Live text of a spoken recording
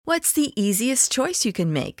What's the easiest choice you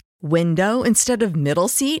can make? Window instead of middle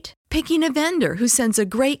seat? Picking a vendor who sends a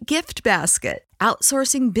great gift basket?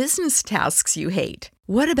 Outsourcing business tasks you hate?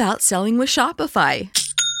 What about selling with Shopify?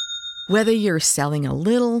 Whether you're selling a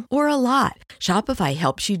little or a lot, Shopify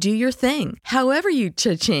helps you do your thing, however you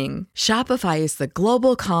cha-ching. Shopify is the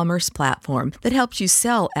global commerce platform that helps you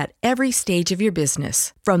sell at every stage of your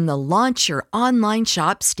business. From the launch your online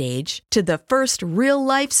shop stage to the first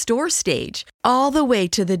real-life store stage, all the way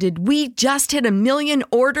to the did we just hit a million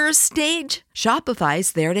orders stage.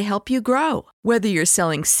 Shopify's there to help you grow. Whether you're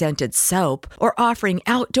selling scented soap or offering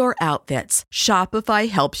outdoor outfits, Shopify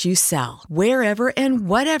helps you sell. Wherever and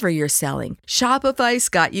whatever you're selling, Shopify's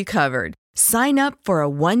got you covered. Sign up for a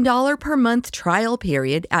 $1 per month trial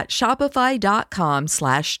period at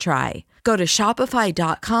shopify.com/try. Go to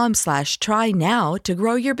shopify.com/try now to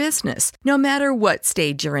grow your business, no matter what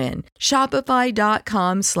stage you're in.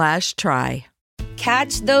 Shopify.com/try.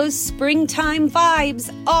 Catch those springtime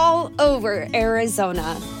vibes all over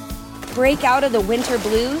Arizona. Break out of the winter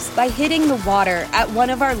blues by hitting the water at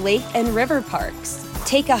one of our lake and river parks.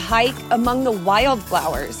 Take a hike among the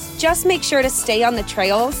wildflowers. Just make sure to stay on the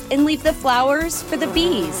trails and leave the flowers for the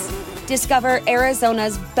bees. Discover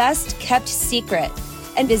Arizona's best kept secret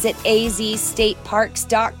and visit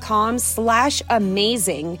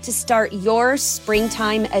azstateparks.com/amazing to start your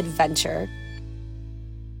springtime adventure.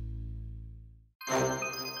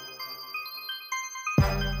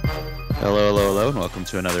 Hello, and welcome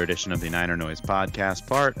to another edition of the Niner Noise Podcast,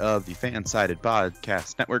 part of the Fansided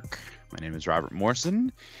Podcast Network. My name is Robert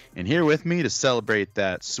Morrison, and here with me to celebrate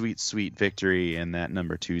that sweet, sweet victory and that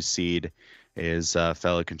number 2 seed is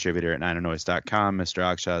fellow contributor at NinerNoise.com, Mr.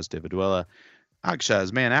 Akshaz Dividwala.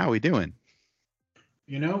 Akshaz, man, how are we doing?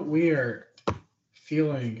 You know, we are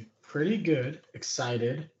feeling pretty good,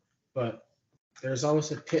 excited, but there's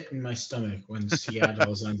always a pit in my stomach when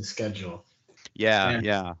Seattle is on the schedule.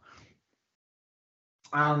 Yeah.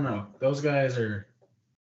 I don't know. Those guys are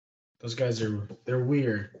they're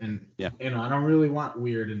weird, and yeah. I don't really want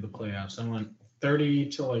weird in the playoffs. I want 30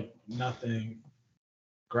 to nothing,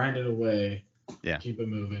 grind it away, keep it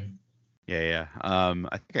moving. Yeah.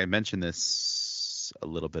 I think I mentioned this a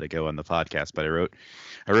little bit ago on the podcast, but I wrote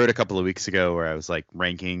a couple of weeks ago where I was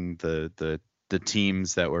ranking the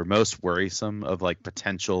teams that were most worrisome of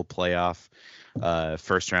potential playoff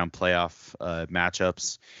first round playoff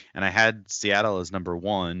matchups, and I had Seattle as number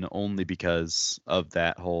 1 only because of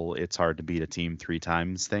that whole it's hard to beat a team 3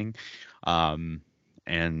 times thing, and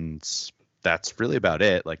that's really about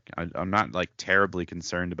it. I'm not terribly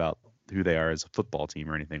concerned about who they are as a football team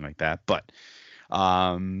or anything like that, but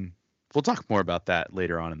we'll talk more about that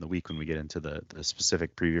later on in the week when we get into the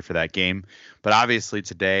specific preview for that game. But obviously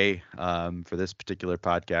today, for this particular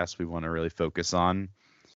podcast, we want to really focus on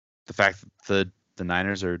the fact that the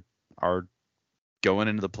Niners are going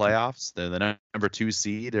into the playoffs. They're the number 2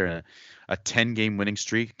 seed. They're in a 10-game winning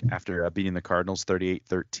streak after beating the Cardinals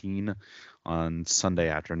 38-13 on Sunday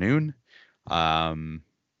afternoon.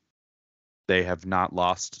 They have not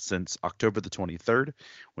lost since October the 23rd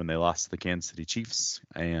when they lost to the Kansas City Chiefs,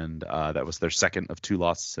 and that was their second of 2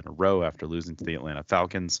 losses in a row after losing to the Atlanta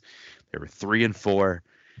Falcons. They were 3-4.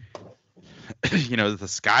 The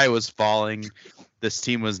sky was falling. This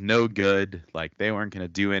team was no good. They weren't going to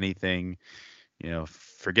do anything.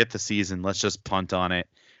 Forget the season. Let's just punt on it.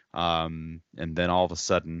 And then all of a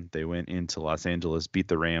sudden, they went into Los Angeles, beat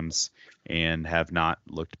the Rams, and have not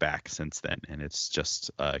looked back since then. And it's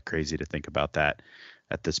just crazy to think about that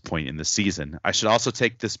at this point in the season. I should also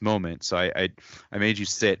take this moment. So I made you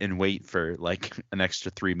sit and wait for an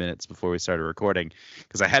extra 3 minutes before we started recording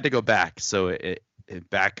because I had to go back. So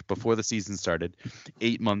back before the season started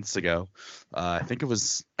 8 months ago, I think it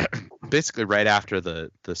was basically right after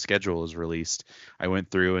the schedule was released, I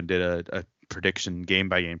went through and did a prediction, game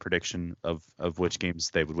by game prediction of which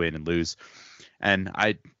games they would win and lose. And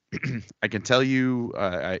I can tell you,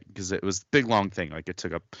 because it was a big long thing, it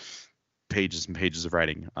took up pages and pages of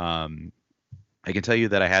writing. I can tell you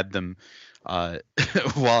that I had them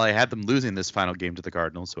while I had them losing this final game to the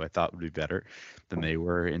Cardinals, who I thought would be better than they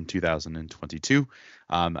were in 2022.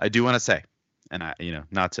 I do want to say, and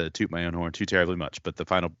not to toot my own horn too terribly much, but the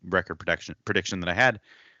final record prediction that I had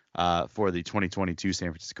for the 2022 San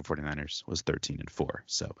Francisco 49ers was 13-4.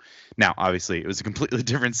 So now, obviously, it was a completely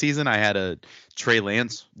different season. I had a Trey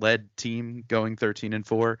Lance-led team going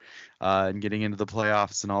 13-4 and getting into the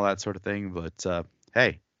playoffs and all that sort of thing. But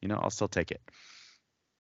hey, I'll still take it.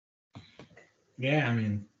 Yeah,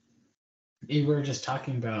 we were just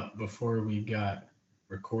talking about before we got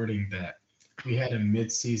recording that we had a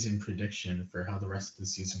mid-season prediction for how the rest of the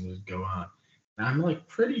season would go on. And I'm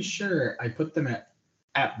pretty sure I put them at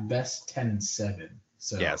at best 10-7.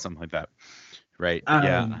 So Yeah, something like that. Right.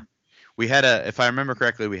 Yeah. um, We had if I remember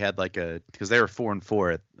correctly, we had like because they were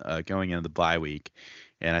 4-4 going into the bye week,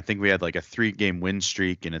 and I think we had like a 3-game win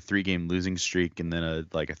streak and a 3-game losing streak, and then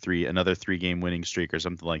another 3-game winning streak or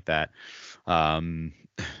something like that. And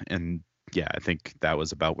yeah, I think that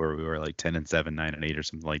was about where we were, like 10-7, 9-8, or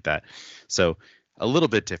something like that. So a little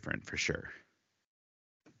bit different for sure.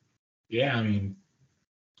 yeah, I mean,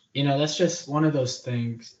 that's just one of those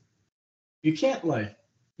things. You can't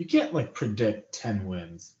predict 10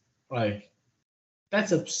 wins. Like,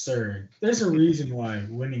 that's absurd. There's a reason why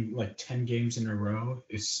winning like 10 games in a row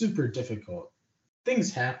is super difficult.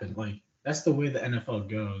 Things happen. Like, that's the way the NFL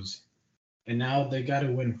goes. And now they got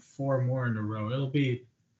to win 4 more in a row. It'll be,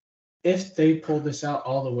 if they pull this out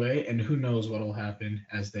all the way, and who knows what will happen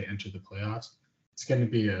as they enter the playoffs, it's going to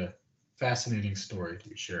be a fascinating story to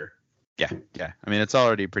be sure. Yeah. I mean, it's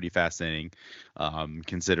already pretty fascinating,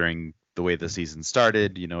 considering the way the season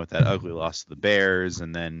started, with that ugly loss to the Bears,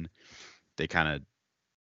 and then they kind of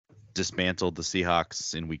dismantled the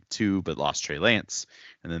Seahawks in week 2, but lost Trey Lance.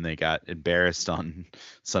 And then they got embarrassed on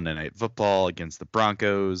Sunday Night Football against the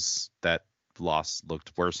Broncos. That loss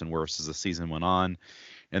looked worse and worse as the season went on.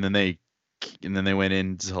 And then they went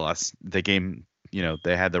into the game,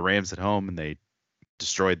 they had the Rams at home and they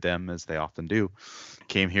destroyed them, as they often do.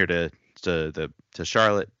 Came here to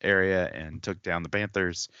Charlotte area and took down the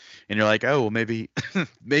Panthers, and you're like, oh, well, maybe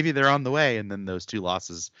they're on the way. And then those 2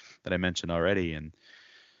 losses that I mentioned already, and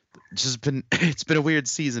it's been a weird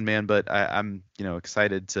season, man. But I'm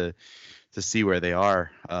excited to see where they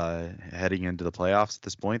are heading into the playoffs. At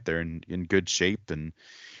this point, they're in good shape, and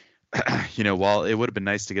while it would have been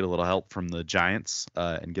nice to get a little help from the Giants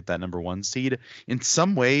and get that number 1 seed, in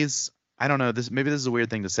some ways, I don't know, maybe this is a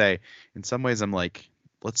weird thing to say. In some ways, I'm like,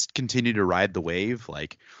 let's continue to ride the wave.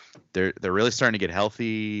 Like, they're really starting to get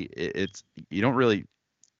healthy. You don't really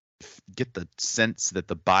get the sense that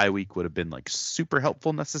the bye week would have been like super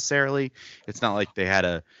helpful necessarily. It's not like they had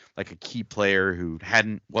a key player who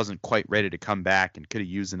wasn't quite ready to come back and could have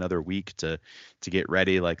used another week to get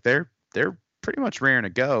ready. Like, they're pretty much raring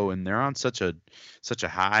to go, and they're on such a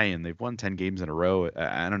high, and they've won 10 games in a row.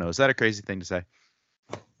 I don't know. Is that a crazy thing to say?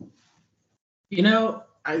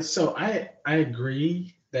 I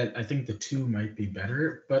agree that I think the 2 might be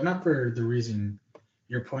better, but not for the reason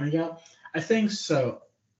you're pointing out. I think so.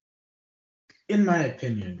 In my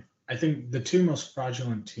opinion, I think the 2 most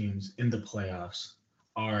fraudulent teams in the playoffs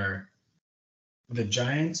are the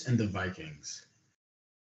Giants and the Vikings.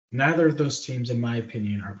 Neither of those teams, in my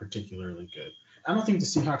opinion, are particularly good. I don't think the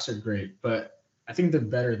Seahawks are great, but I think they're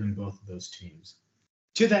better than both of those teams.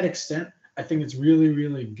 To that extent, I think it's really,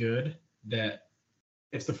 really good that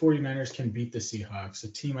if the 49ers can beat the Seahawks, a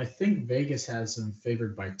team I think Vegas has them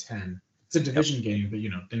favored by 10. It's a division game,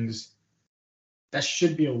 but things that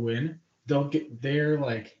should be a win.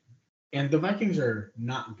 And the Vikings are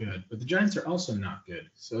not good, but the Giants are also not good.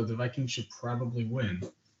 So the Vikings should probably win.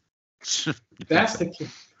 That's the key.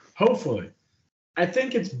 Hopefully. I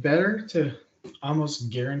think it's better to almost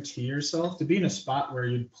guarantee yourself to be in a spot where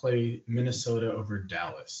you'd play Minnesota over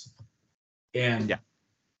Dallas. And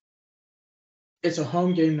it's a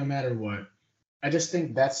home game no matter what. I just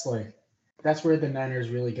think that's where the Niners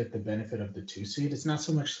really get the benefit of the 2 seed. It's not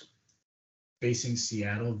so much facing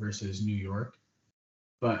Seattle versus New York,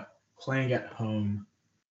 but playing at home,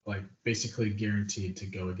 like basically guaranteed to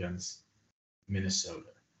go against Minnesota.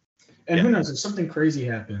 And who knows, if something crazy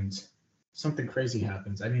happens.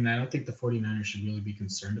 I mean, I don't think the 49ers should really be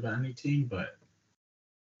concerned about any team, but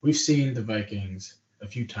we've seen the Vikings a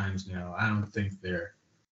few times now. I don't think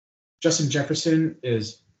Justin Jefferson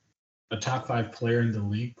is a top 5 player in the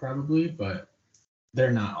league probably, but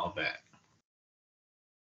they're not all that.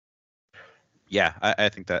 Yeah, I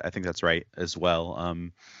think that's right as well.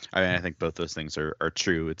 I think both those things are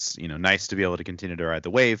true. It's nice to be able to continue to ride the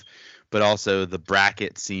wave, but also the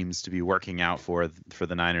bracket seems to be working out for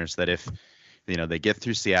the Niners, that if they get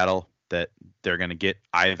through Seattle, that they're going to get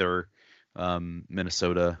either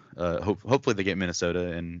Minnesota. Hopefully they get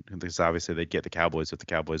Minnesota, and because obviously they get the Cowboys, if the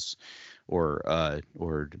Cowboys or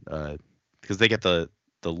because they get the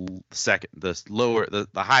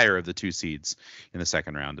higher of the 2 seeds in the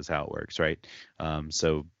second round is how it works, right?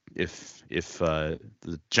 So if the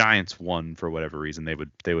Giants won for whatever reason, they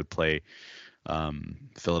would play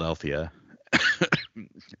Philadelphia.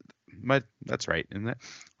 That's right, isn't it?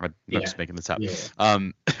 I'm just making this up. Yeah.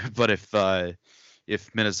 But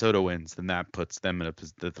if Minnesota wins, then that puts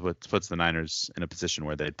the Niners in a position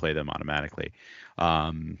where they'd play them automatically.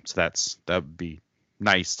 So that would be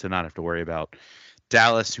nice to not have to worry about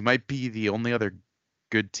Dallas, who might be the only other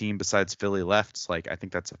good team besides Philly left. Like, I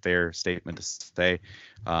think that's a fair statement to say.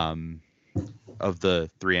 Of the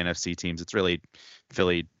 3 NFC teams, it's really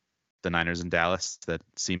Philly, the Niners, and Dallas that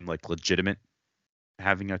seem like legitimate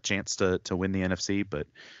having a chance to win the NFC, but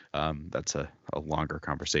that's a longer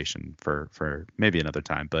conversation for maybe another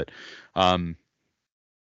time. But like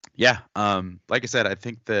I said, I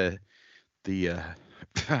think the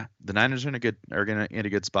Niners are in a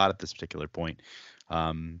good spot at this particular point,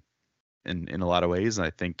 in a lot of ways. And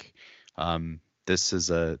I think this is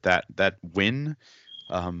that win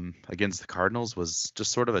against the Cardinals was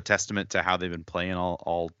just sort of a testament to how they've been playing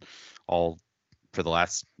all for the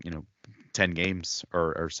last 10 games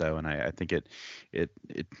or so. And I think it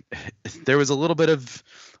there was a little bit of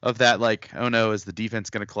that, like, oh no, is the defense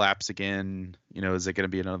going to collapse again? Is it going to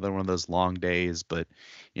be another one of those long days? But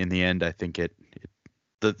in the end, I think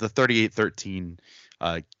the 38-13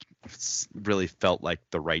 really felt like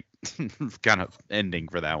the right kind of ending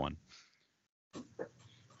for that one.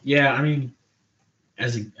 Yeah, I mean,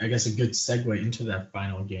 I guess a good segue into that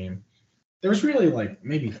final game, there was really like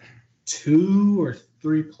maybe 2 or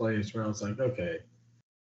 3 plays where I was like, okay,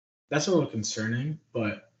 that's a little concerning.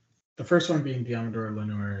 But the first one being Deommodore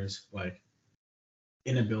Lenoir's like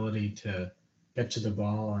inability to get to the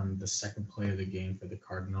ball on the second play of the game for the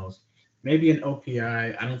Cardinals. Maybe an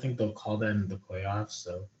OPI. I don't think they'll call that in the playoffs.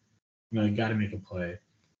 So, you got to make a play.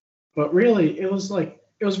 But really, it was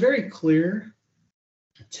very clear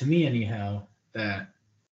to me anyhow that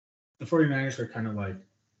the 49ers were kind of like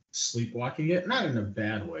sleepwalking it, not in a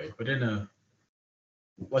bad way, but in a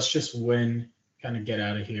let's just win, kind of get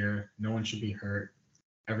out of here. No one should be hurt.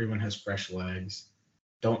 Everyone has fresh legs.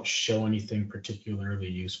 Don't show anything particularly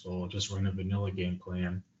useful. Just run a vanilla game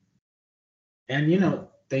plan. And,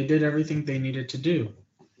 they did everything they needed to do.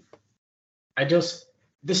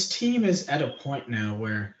 This team is at a point now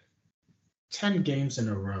where 10 games in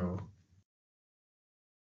a row,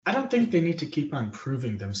 I don't think they need to keep on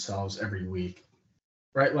proving themselves every week,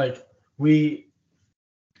 right? Like, we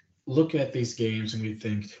look at these games and we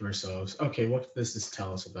think to ourselves, okay, what does this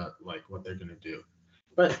tell us about like what they're going to do?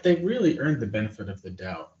 But they really earned the benefit of the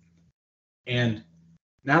doubt. And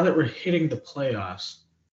now that we're hitting the playoffs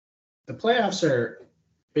are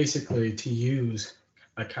basically, to use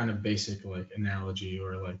a kind of basic like analogy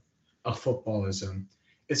or like a footballism,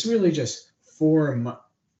 it's really just 4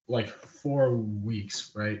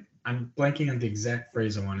 weeks, right? I'm blanking on the exact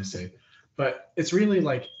phrase I want to say, but it's really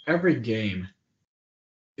like every game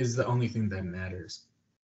is the only thing that matters.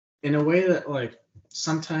 In a way that like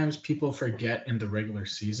sometimes people forget in the regular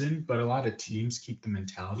season, but a lot of teams keep the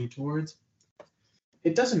mentality towards.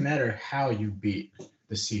 It doesn't matter how you beat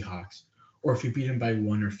the Seahawks or if you beat them by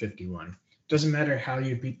 1 or 51. It doesn't matter how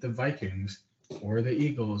you beat the Vikings or the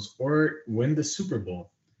Eagles or win the Super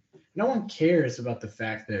Bowl. No one cares about the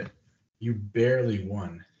fact that you barely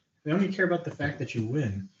won. They only care about the fact that you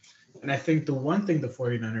win. And I think the one thing the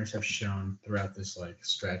 49ers have shown throughout this like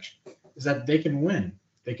stretch is that they can win.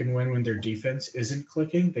 They can win when their defense isn't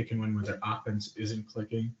clicking. They can win when their offense isn't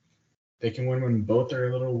clicking. They can win when both are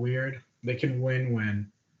a little weird. They can win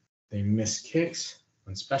when they miss kicks,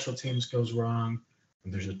 when special teams goes wrong,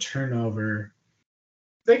 when there's a turnover.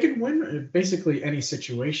 They can win basically any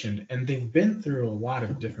situation, and they've been through a lot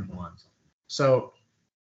of different ones. So,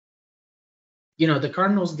 the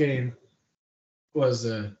Cardinals game was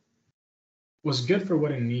good for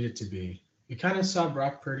what it needed to be. You kind of saw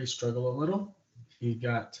Brock Purdy struggle a little. He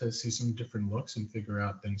got to see some different looks and figure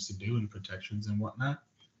out things to do and protections and whatnot.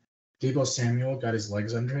 Deebo Samuel got his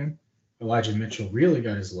legs under him. Elijah Mitchell really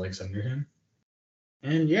got his legs under him.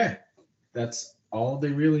 And yeah, that's all they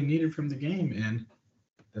really needed from the game. And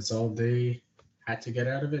that's all they had to get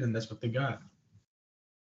out of it. And that's what they got.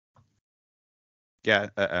 Yeah,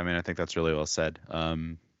 I mean, I think that's really well said.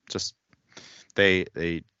 Just they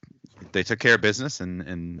took care of business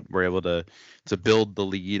and were able to build the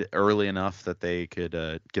lead early enough that they could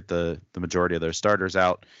get the majority of their starters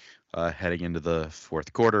out heading into the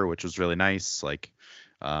fourth quarter, which was really nice. Like,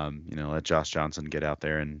 let Josh Johnson get out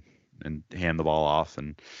there and hand the ball off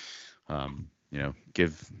and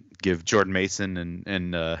give Jordan Mason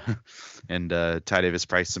and Ty Davis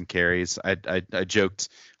Price some carries. I joked.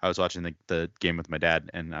 I was watching the game with my dad,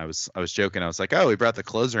 and I was joking. I was like, "Oh, we brought the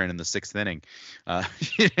closer in the 6th inning,"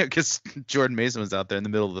 because Jordan Mason was out there in the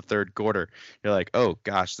middle of the third quarter. You're like, "Oh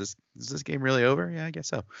gosh, is this game really over?" Yeah, I guess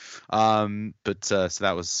so. So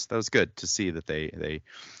that was good to see that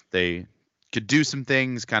they could do some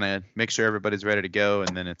things, kind of make sure everybody's ready to go,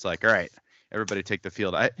 and then it's like, all right, everybody take the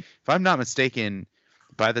field. If I'm not mistaken,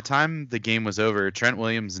 By the time the game was over, Trent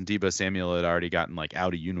Williams and Deebo Samuel had already gotten like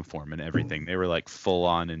out of uniform and everything. They were like full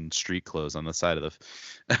on in street clothes on the side of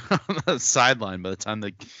the sideline. By the time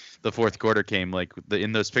the fourth quarter came, like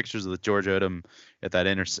in those pictures of the George Odom at that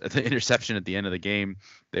the interception at the end of the game,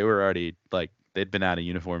 they were already like they'd been out of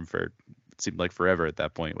uniform for it seemed like forever at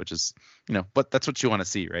that point, which is but that's what you want to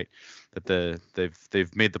see, right? That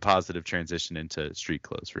they've made the positive transition into street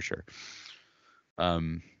clothes for sure.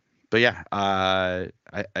 But yeah,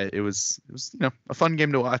 it was a fun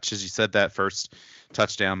game to watch. As you said, that first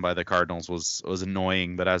touchdown by the Cardinals was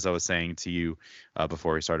annoying. But as I was saying to you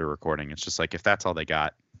before we started recording, it's just like if that's all they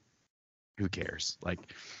got, who cares? Like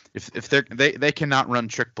if they cannot run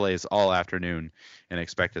trick plays all afternoon and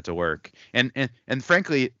expect it to work. And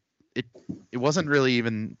frankly, it wasn't really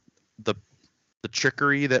even the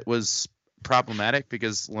trickery that was problematic,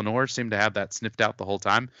 because Lenoir seemed to have that sniffed out the whole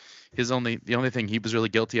time. The only thing he was really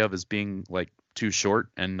guilty of is being like too short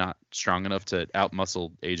and not strong enough to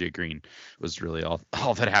outmuscle AJ Green was really all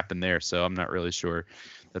that happened there. So I'm not really sure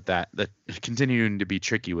that continuing to be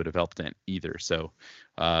tricky would have helped it either. So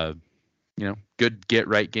good get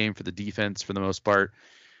right game for the defense for the most part.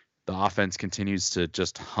 The offense continues to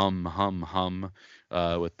just hum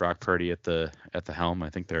with Brock Purdy at the helm. I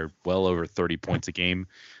think they're well over 30 points a game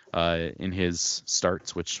in his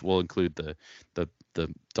starts, which will include the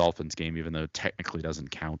Dolphins game, even though it technically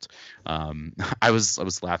doesn't count. I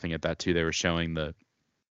was laughing at that too. They were showing the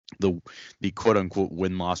quote unquote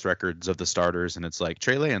win-loss records of the starters, and it's like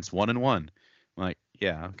Trey Lance 1-1. I'm like,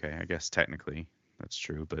 yeah, okay, I guess technically that's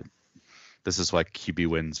true, but this is why QB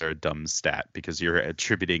wins are a dumb stat, because you're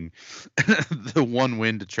attributing the one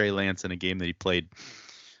win to Trey Lance in a game that he played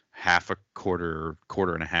half a quarter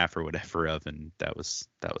and a half or whatever of, and that was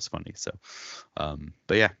funny. So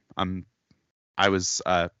but yeah, I was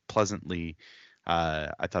pleasantly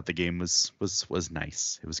I thought the game was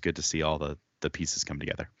nice. It was good to see all the pieces come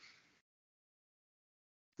together.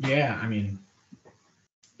 Yeah, I mean,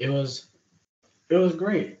 it was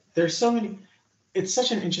great. There's so many. It's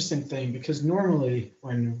such an interesting thing, because normally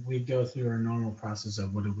when we go through our normal process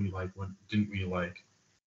of what did we like, what didn't we like,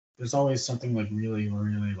 there's always something like really,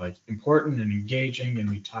 really like important and engaging, and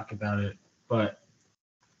we talk about it. But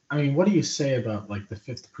I mean, what do you say about like the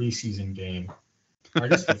fifth preseason game? Or I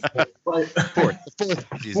guess the fourth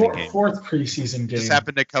preseason game. Just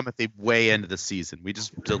happened to come at the way end of the season. We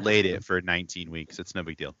just delayed it for 19 weeks. It's no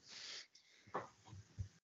big deal.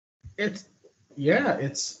 I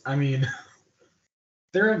mean,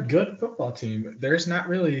 they're a good football team. There's not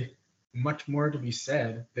really much more to be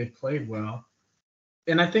said. They played well.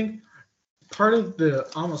 And I think part of the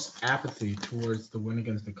almost apathy towards the win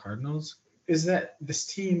against the Cardinals is that this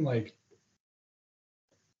team, like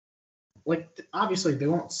obviously they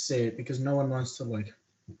won't say it because no one wants to like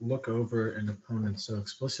look over an opponent so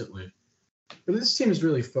explicitly. But this team is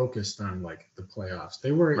really focused on like the playoffs.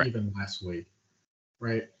 They were even last week,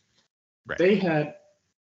 right? They had,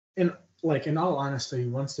 in all honesty,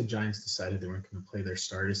 once the Giants decided they weren't going to play their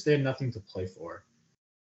starters, they had nothing to play for.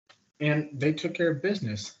 And they took care of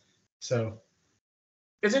business. So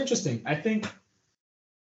it's interesting. I think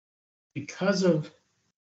because of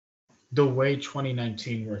the way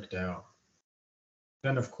 2019 worked out,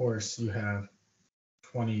 then of course you have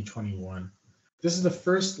 2021. This is the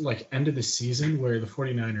first end of the season where the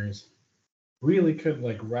 49ers really could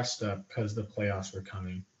rest up because the playoffs were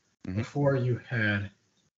coming. Mm-hmm. Before you had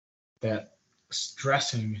that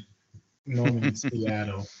stressing moment in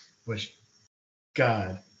Seattle, which,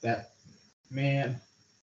 God, that man,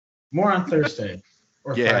 more on Thursday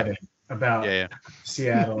or Friday about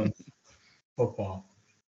Seattle and football.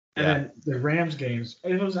 And then the Rams games,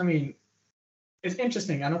 it's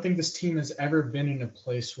interesting. I don't think this team has ever been in a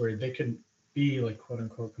place where they could be quote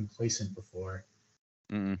unquote complacent before.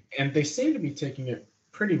 Mm-hmm. And they seem to be taking it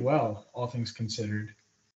pretty well, all things considered.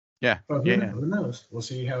 Yeah. But who knows? We'll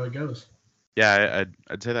see how it goes. Yeah,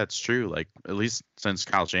 I'd say that's true. At least since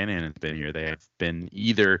Kyle Shanahan has been here, they have been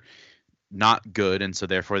either not good, and so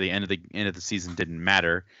therefore the end of the season didn't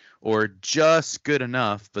matter, or just good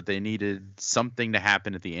enough, but they needed something to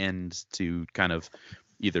happen at the end to kind of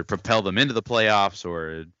either propel them into the playoffs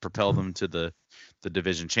or propel them to the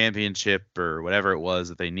division championship or whatever it was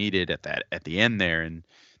that they needed at the end there. And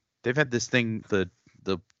they've had this thing, the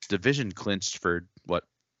division clinched for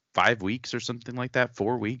 5 weeks or something like that,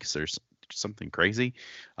 4 weeks or something crazy.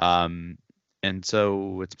 And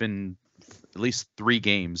so it's been at least 4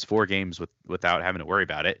 games without having to worry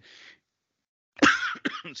about it.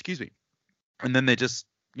 Excuse me. And then they just,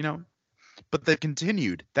 but they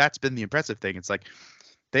continued. That's been the impressive thing. It's like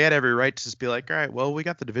they had every right to just be like, all right, well, we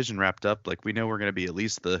got the division wrapped up. We know we're going to be at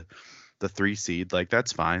least the the 3 seed. Like,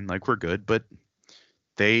 that's fine. Like, we're good. But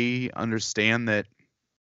they understand that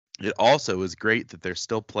it also is great that they're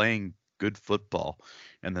still playing good football,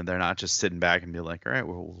 and then they're not just sitting back and be like, all right,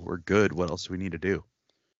 well, we're good. What else do we need to do?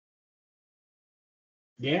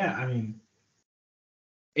 Yeah, I mean,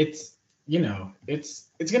 it's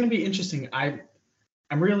it's going to be interesting. I'm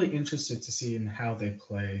really interested to see in how they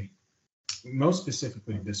play, most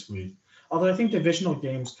specifically this week. Although I think divisional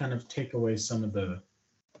games kind of take away some of the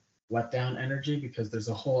letdown energy because there's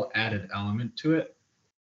a whole added element to it.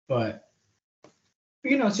 But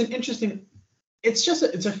it's an interesting. It's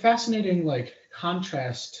a fascinating like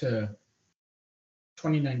contrast to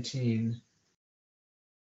 2019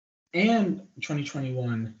 and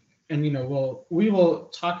 2021. And we will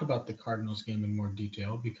talk about the Cardinals game in more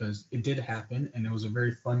detail because it did happen and it was a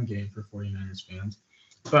very fun game for 49ers fans.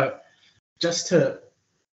 But just to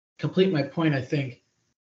complete my point, I think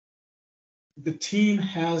the team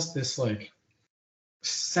has this like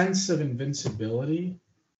sense of invincibility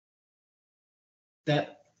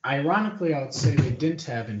that ironically I would say they didn't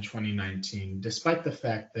have in 2019, despite the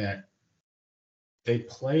fact that they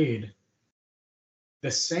played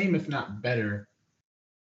the same, if not better.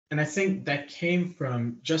 And I think that came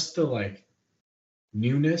from just the like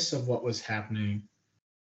newness of what was happening.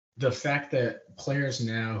 The fact that players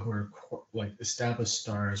now who are like established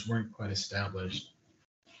stars weren't quite established.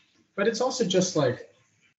 But it's also just like,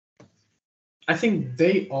 I think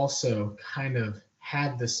they also kind of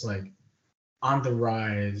had this like on the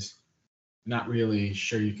rise, not really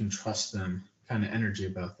sure you can trust them kind of energy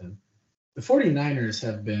about them. The 49ers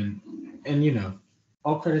have been, and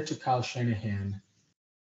all credit to Kyle Shanahan,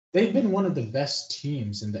 they've been one of the best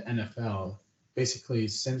teams in the NFL, basically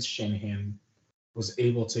since Shanahan was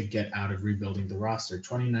able to get out of rebuilding the roster.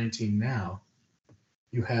 2019 now,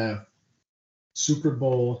 you have Super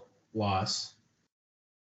Bowl loss,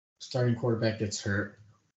 starting quarterback gets hurt,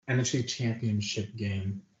 NFC Championship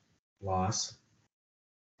game loss,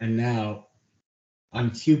 and now on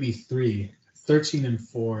QB3,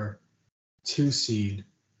 13-4, 2 seed.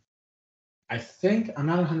 I think, I'm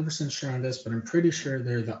not 100% sure on this, but I'm pretty sure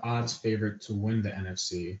they're the odds favorite to win the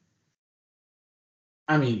NFC.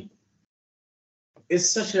 I mean,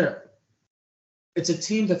 it's a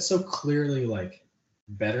team that's so clearly like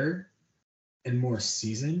better and more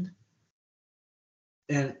seasoned.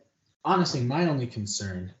 And honestly, my only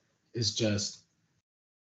concern is just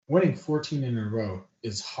winning 14 in a row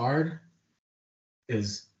is hard,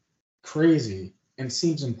 is crazy, and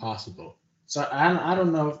seems impossible. So I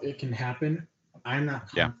don't know if it can happen. I'm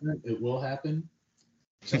not confident it will happen,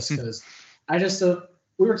 just because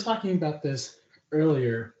we were talking about this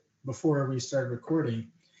earlier before we started recording.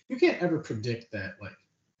 You can't ever predict that like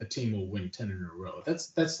a team will win 10 in a row.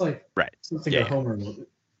 That's like something a homer will.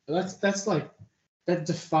 That's like that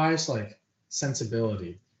defies like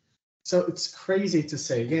sensibility. So it's crazy to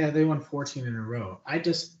say, yeah, they won 14 in a row. I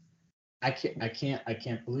can't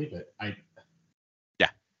believe it.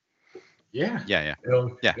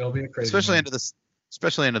 It'll be a crazy especially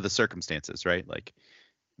under the circumstances, right? Like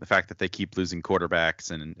the fact that they keep losing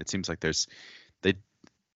quarterbacks, and it seems like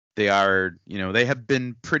they are, they have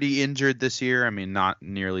been pretty injured this year. I mean, not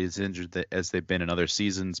nearly as injured as they've been in other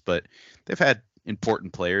seasons, but they've had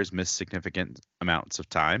important players miss significant amounts of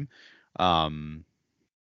time.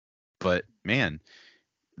 But man,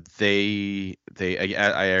 I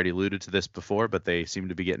already alluded to this before, but they seem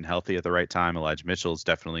to be getting healthy at the right time. Elijah Mitchell is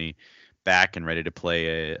definitely back and ready to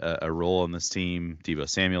play a role in this team. Deebo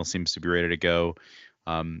Samuel seems to be ready to go.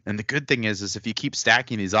 And the good thing is if you keep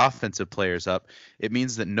stacking these offensive players up, it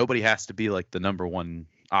means that nobody has to be like the number one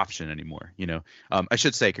option anymore. I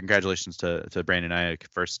should say congratulations to Brandon Ayuk,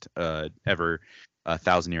 first ever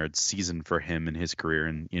 1,000-yard season for him in his career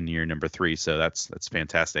in year number 3. So that's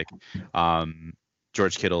fantastic.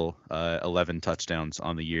 George Kittle, 11 touchdowns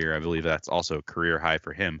on the year. I believe that's also a career high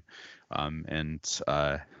for him.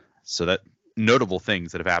 So that notable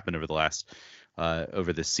things that have happened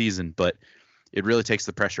over this season, but it really takes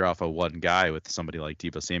the pressure off of one guy with somebody like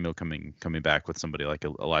Deebo Samuel coming back, with somebody like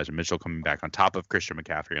Elijah Mitchell coming back, on top of Christian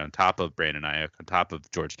McCaffrey, on top of Brandon Ayuk, on top of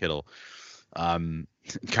George Kittle.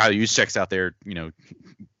 Kyle Juszczyk's out there,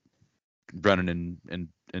 running and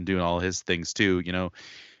doing all his things too.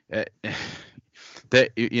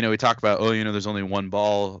 That we talk about, there's only one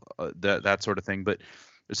ball, that sort of thing, but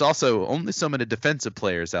there's also only so many defensive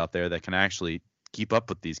players out there that can actually keep up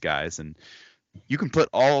with these guys, and you can put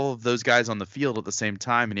all of those guys on the field at the same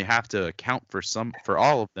time, and you have to account for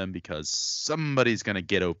all of them because somebody's going to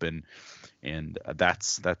get open, and that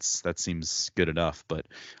seems good enough. But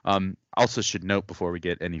also should note before we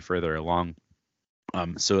get any further along,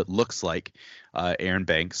 so it looks like Aaron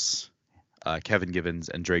Banks Kevin Givens,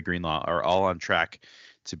 and Dre Greenlaw are all on track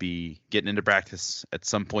to be getting into practice at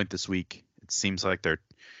some point this week. It seems like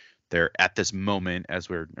they're at this moment, as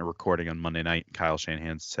we're recording on Monday night. Kyle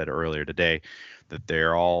Shanahan said earlier today that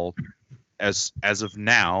they're all, as of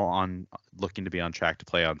now, on looking to be on track to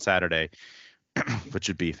play on Saturday, which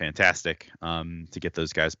would be fantastic to get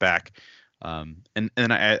those guys back. And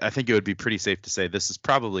I think it would be pretty safe to say this is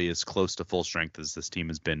probably as close to full strength as this team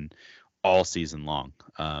has been all season long.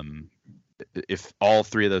 If all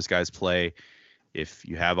three of those guys play, if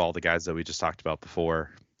you have all the guys that we just talked about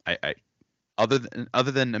before, other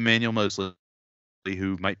than Emmanuel Mosley,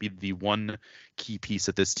 who might be the one key piece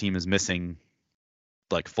that this team is missing,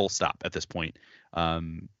 like full stop at this point, I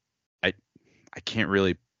can't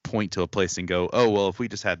really point to a place and go, oh, well, if we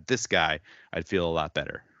just had this guy, I'd feel a lot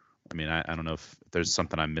better. I mean, I don't know if there's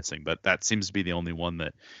something I'm missing, but that seems to be the only one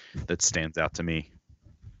that stands out to me.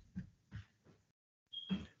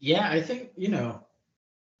 Yeah, I think,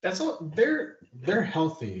 that's all. They're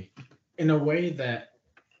healthy in a way that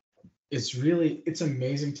it's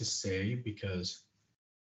amazing to say, because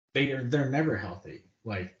they're never healthy.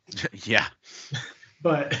 Like, yeah.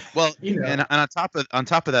 But well, and on top of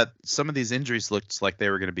that, some of these injuries looked like they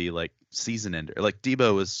were going to be like season ender. Like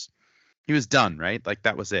Debo was done, right? Like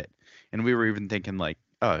that was it. And we were even thinking like,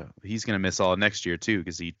 oh, he's going to miss all next year too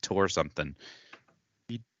because he tore something.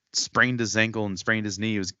 He sprained his ankle and sprained his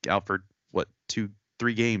knee. He was out for 2-3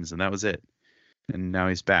 games, and that was it. And now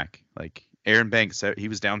he's back. Like Aaron Banks, he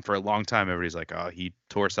was down for a long time. Everybody's like, oh, he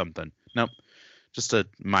tore something. Nope, just a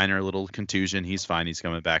minor little contusion. He's fine. He's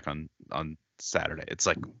coming back on Saturday. It's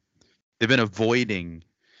like they've been avoiding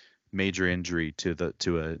major injury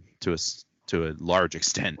to a large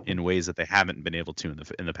extent in ways that they haven't been able to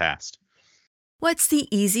in the past. What's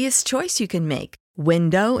the easiest choice you can make?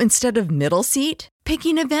 Window instead of middle seat?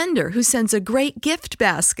 Picking a vendor who sends a great gift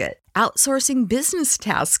basket? Outsourcing business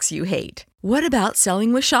tasks you hate? What about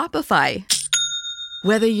selling with Shopify?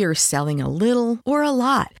 Whether you're selling a little or a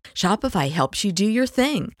lot, Shopify helps you do your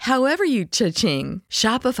thing, however you cha-ching.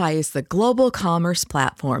 Shopify is the global commerce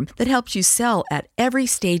platform that helps you sell at every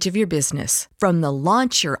stage of your business. From the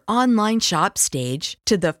launch your online shop stage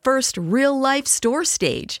to the first real-life store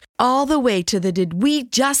stage, all the way to the did we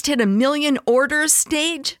just hit 1 million orders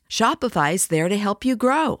stage. Shopify's there to help you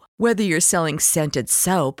grow. Whether you're selling scented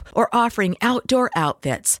soap or offering outdoor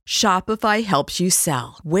outfits, Shopify helps you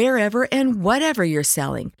sell. Wherever and whatever you're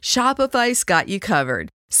selling, Shopify's got you covered.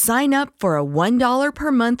 Sign up for a $1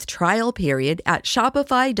 per month trial period at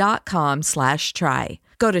shopify.com/try.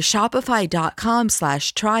 Go to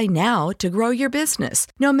shopify.com/try now to grow your business,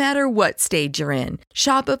 no matter what stage you're in.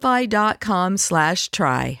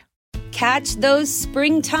 Shopify.com/try. Catch those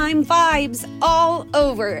springtime vibes all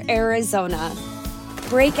over Arizona.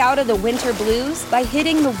 Break out of the winter blues by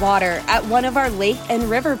hitting the water at one of our lake and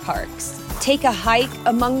river parks. Take a hike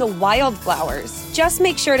among the wildflowers. Just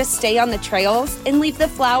make sure to stay on the trails and leave the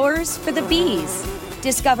flowers for the bees.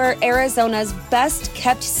 Discover Arizona's best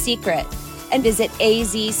kept secret and visit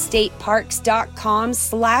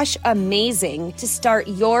azstateparks.com/amazing to start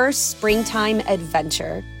your springtime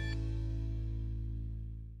adventure.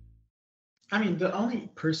 I mean, the only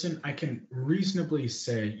person I can reasonably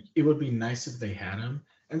say it would be nice if they had him,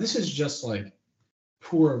 and this is just like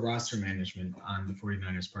poor roster management on the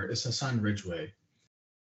 49ers part, is Hassan Ridgeway.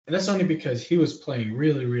 And that's only because he was playing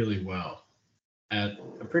really, really well at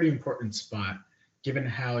a pretty important spot, given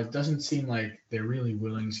how it doesn't seem like they're really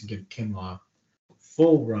willing to give Kinlaw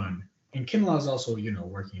full run. And Kinlaw is also,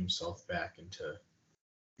 working himself back into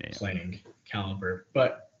playing caliber.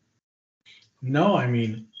 But no, I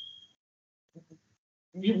mean,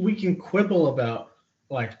 we can quibble about,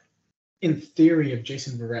 like, in theory, if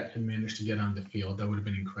Jason Verrett had managed to get on the field, that would have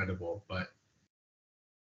been incredible. But,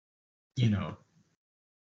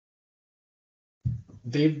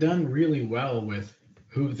 they've done really well with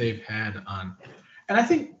who they've had on. And I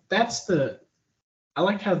think I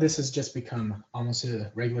like how this has just become almost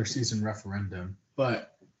a regular season referendum.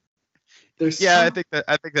 But there's I think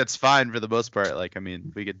that's fine for the most part. Like, I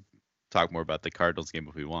mean, we could talk more about the Cardinals game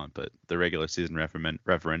if we want, but the regular season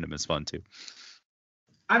referendum is fun too.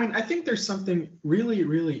 I mean, I think there's something really,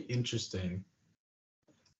 really interesting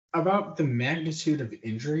about the magnitude of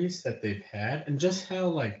injuries that they've had and just how,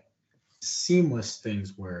 like, seamless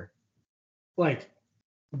things were. Like,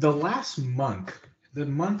 the last month, the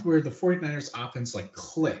month where the 49ers offense, like,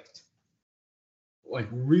 clicked, like,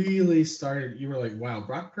 really started, you were like, wow,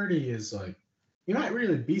 Brock Purdy is, like, he might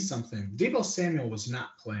really be something. Deebo Samuel was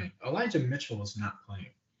not playing. Elijah Mitchell was not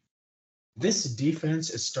playing. This defense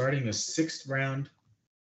is starting a 6th-round,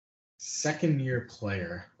 second-year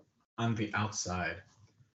player on the outside.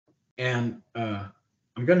 And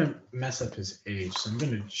I'm going to mess up his age, so I'm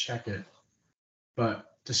going to check it.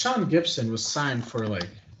 But Deshaun Gibson was signed for like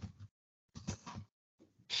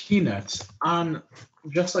peanuts on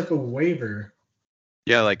just like a waiver.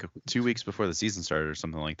 Yeah, like 2 weeks before the season started or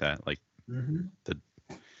something like that. Like the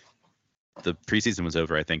preseason was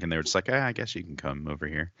over, I think, and they were just like, I guess you can come over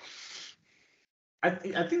here. I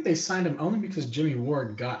think they signed him only because Jimmy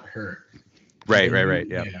Ward got hurt. Right.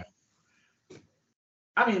 Yeah.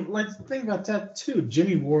 I mean, let's think about that too.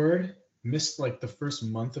 Jimmy Ward missed like the first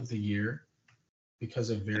month of the year because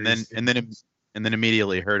of various and then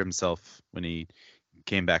immediately hurt himself when he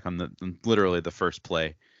came back on literally the first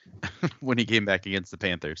play when he came back against the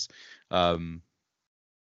Panthers. And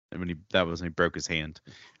when he broke his hand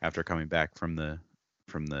after coming back from the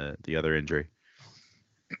other injury.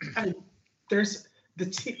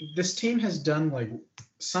 This team has done like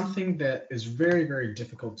something that is very, very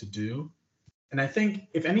difficult to do. And I think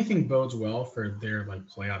if anything bodes well for their like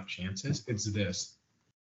playoff chances, it's this.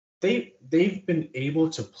 They've been able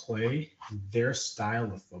to play their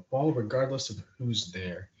style of football regardless of who's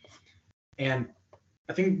there. And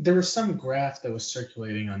I think there was some graph that was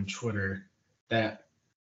circulating on Twitter that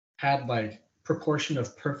had like proportion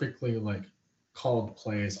of perfectly like called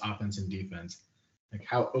plays, offense and defense, like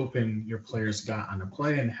how open your players got on a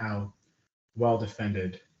play and how well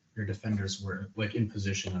defended your defenders were like in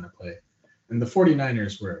position on a play. And the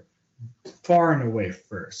 49ers were far and away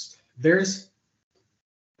first. This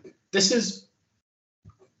is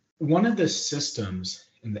one of the systems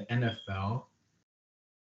in the NFL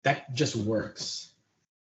that just works.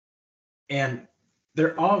 And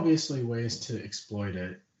there are obviously ways to exploit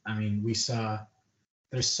it. I mean, we saw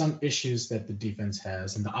there's some issues that the defense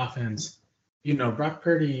has, and the offense, Brock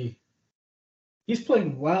Purdy, he's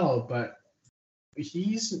played well, but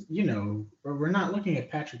he's, we're not looking at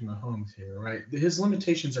Patrick Mahomes here, right? His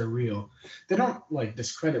limitations are real. They don't like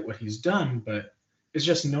discredit what he's done, but it's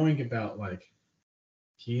just knowing about like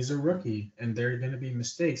he's a rookie and there are going to be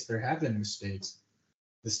mistakes. There have been mistakes.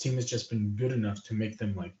 This team has just been good enough to make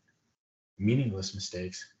them like meaningless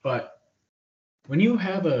mistakes. But when you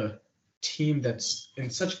have a team that's in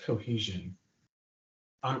such cohesion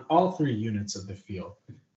on all three units of the field,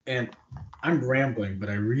 and I'm rambling, but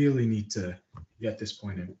I really need to get this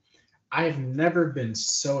point in. I've never been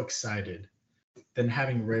so excited than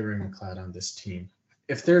having Ray McCloud on this team.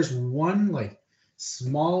 If there's one like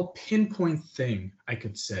small pinpoint thing I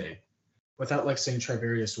could say, without like saying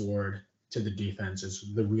Travarius Ward to the defense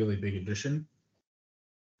is the really big addition,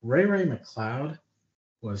 Ray McCloud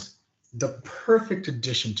was the perfect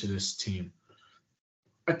addition to this team.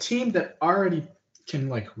 A team that already can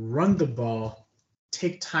like run the ball,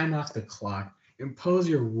 take time off the clock, impose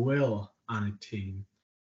your will on a team.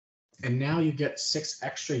 And now you get 6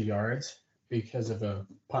 extra yards because of a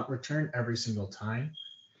punt return every single time.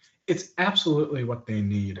 It's absolutely what they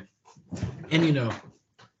need. And,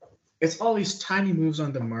 it's all these tiny moves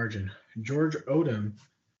on the margin. George Odom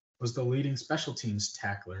was the leading special teams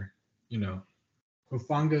tackler.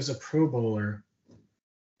 Hufanga's a Pro Bowler.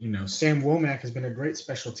 Sam Womack has been a great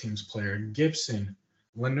special teams player. Gibson,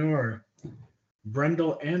 Lenoir,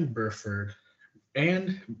 Brendel and Burford,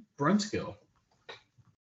 and Brunskill.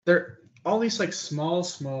 They're all these like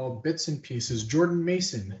small bits and pieces. Jordan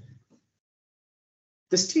Mason.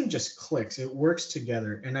 This team just clicks. It works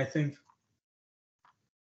together. And I think,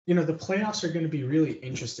 the playoffs are going to be really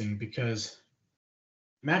interesting because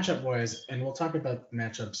matchup-wise, and we'll talk about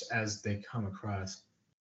matchups as they come across,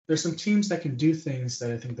 there's some teams that can do things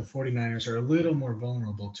that I think the 49ers are a little more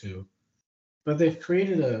vulnerable to. But they've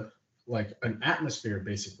created an atmosphere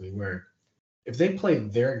basically where if they play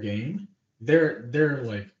their game, they're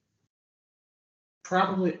like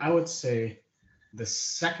probably, I would say, the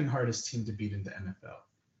second hardest team to beat in the NFL.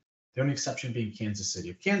 The only exception being Kansas City.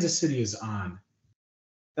 If Kansas City is on,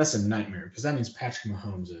 that's a nightmare because that means Patrick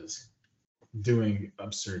Mahomes is doing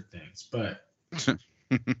absurd things. But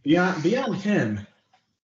beyond him,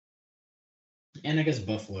 and I guess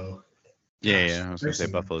Buffalo. Yeah, I was going to say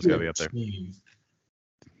Buffalo's got to be up there.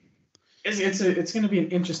 It's going to be an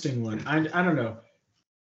interesting one. I don't know.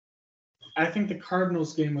 I think the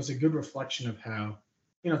Cardinals game was a good reflection of how,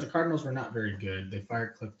 the Cardinals were not very good. They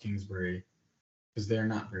fired Cliff Kingsbury because they're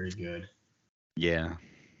not very good. Yeah.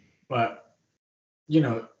 But,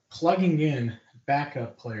 plugging in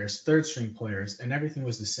backup players, third string players, and everything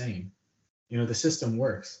was the same. The system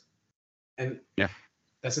works. And yeah,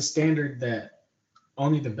 that's a standard that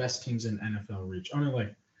only the best teams in NFL reach. Only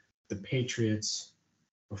like the Patriots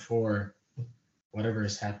before whatever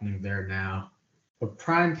is happening there now. But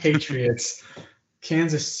prime Patriots,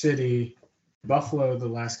 Kansas City, Buffalo the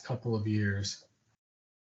last couple of years.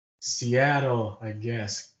 Seattle, I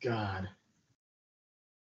guess. God.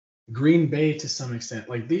 Green Bay to some extent.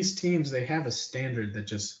 Like these teams, they have a standard that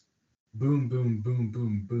just boom, boom, boom,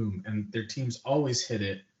 boom, boom. And their teams always hit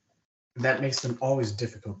it. That makes them always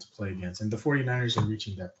difficult to play against. And the 49ers are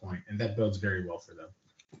reaching that point, and that bodes very well for them.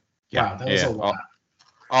 Yeah, wow, that was a lot.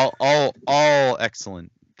 All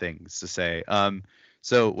excellent things to say.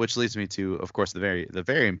 So which leads me to, of course, the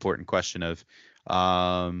very important question of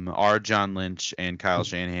are John Lynch and Kyle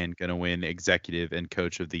Shanahan going to win executive and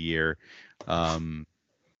coach of the year?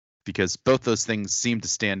 Because both those things seem to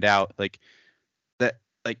stand out. Like that.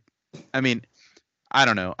 Like, I mean, I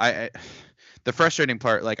don't know. The frustrating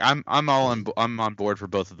part, like I'm on board for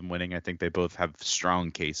both of them winning. I think they both have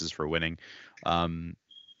strong cases for winning.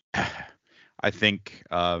 I think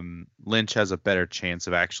Lynch has a better chance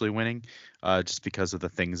of actually winning, just because of the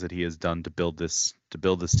things that he has done to build this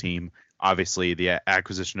team. Obviously, the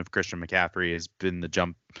acquisition of Christian McCaffrey has been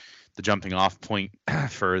the jumping off point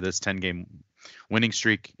for this 10-game winning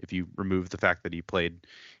streak. If you remove the fact that he played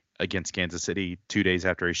against Kansas City 2 days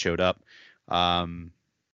after he showed up,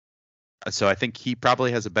 so I think he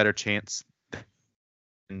probably has a better chance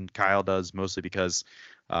than Kyle does, mostly because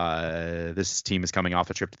this team is coming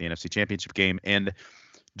off a trip to the NFC Championship game. And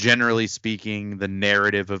generally speaking, the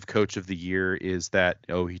narrative of Coach of the Year is that,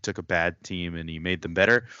 he took a bad team and he made them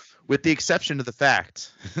better, with the exception of the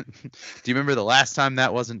fact. Do you remember the last time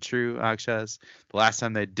that wasn't true, Akshaz? The last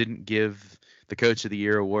time they didn't give the Coach of the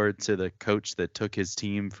Year award to the coach that took his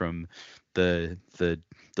team from the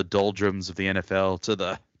doldrums of the NFL to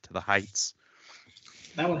the heights?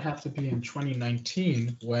 That would have to be in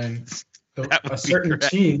 2019 when a certain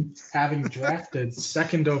team, having drafted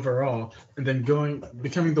second overall and then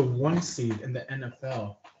becoming the 1 seed in the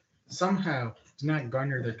NFL, somehow did not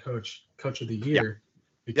garner their coach of the year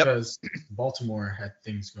because Baltimore had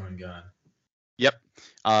things going on. Yep.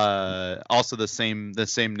 Also the same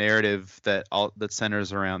narrative that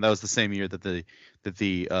centers around, that was the same year that the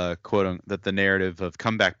narrative of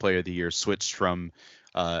comeback player of the year switched from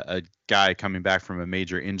a guy coming back from a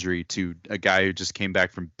major injury to a guy who just came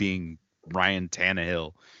back from being Ryan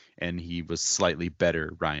Tannehill, and he was slightly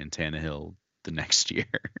better Ryan Tannehill the next year.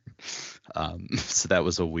 So that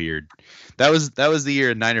was the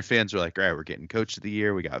year Niner fans were like, all right, we're getting coach of the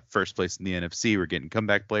year, we got first place in the NFC, we're getting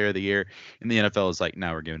comeback player of the year, and the NFL is like,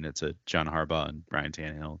 now we're giving it to John Harbaugh and Ryan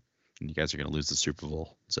Tannehill, and you guys are going to lose the Super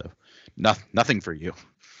Bowl, so nothing for you.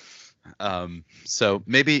 So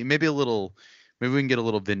maybe we can get a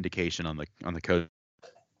little vindication on the coach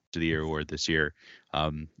of the year award this year,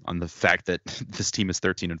 on the fact that this team is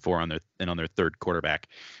 13-4 on their third quarterback.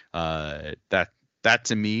 That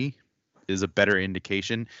to me is a better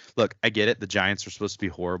indication. Look, I get it. The Giants are supposed to be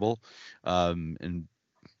horrible, and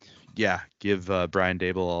give Brian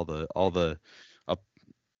Daboll all the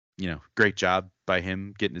great job by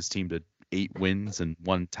him getting his team to 8 wins and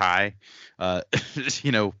 1 tie. How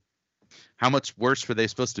much worse were they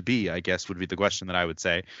supposed to be, I guess, would be the question that I would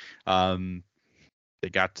say. They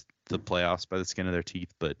got to the playoffs by the skin of their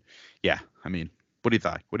teeth, but yeah, I mean, what do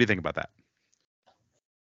you think about that?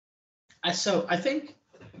 I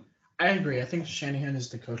agree. I think Shanahan is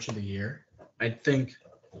the coach of the year. I think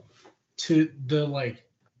to the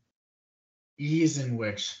ease in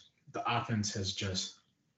which the offense has just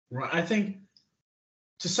run, I think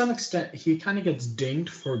to some extent he kind of gets dinged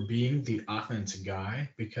for being the offense guy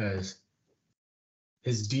because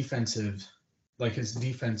his defense's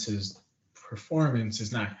performance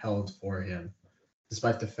is not held for him,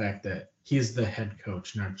 despite the fact that he is the head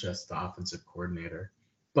coach, not just the offensive coordinator.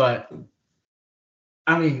 But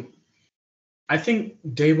I mean, I think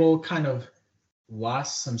Daboll kind of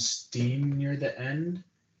lost some steam near the end,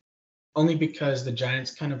 only because the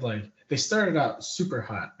Giants kind of they started out super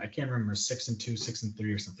hot. I can't remember, 6-2,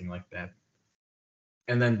 6-3 or something like that.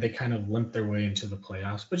 And then they kind of limped their way into the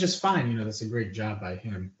playoffs, which is fine. That's a great job by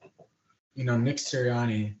him. Nick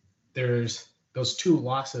Sirianni, there's those 2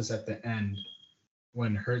 losses at the end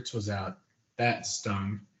when Hurts was out. That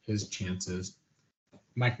stung his chances.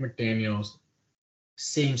 Mike McDaniels,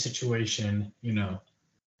 same situation.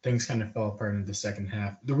 Things kind of fell apart in the second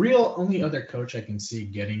half. The real only other coach I can see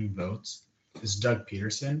getting votes is Doug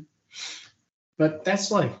Peterson. But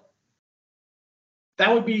that's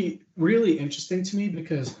that would be really interesting to me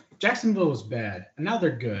because Jacksonville was bad and now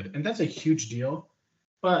they're good. And that's a huge deal.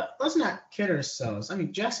 But let's not kid ourselves. I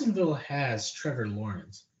mean, Jacksonville has Trevor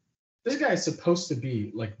Lawrence. This guy is supposed to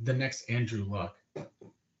be the next Andrew Luck.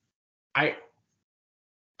 I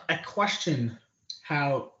question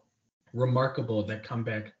how remarkable that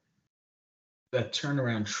comeback, that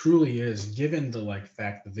turnaround truly is, given the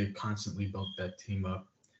fact that they've constantly built that team up.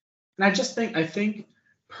 And I think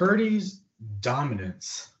Purdy's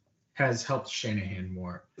dominance has helped Shanahan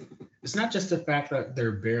more. It's not just the fact that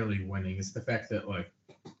they're barely winning, it's the fact that like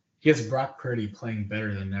he has Brock Purdy playing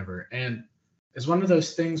better than ever. And it's one of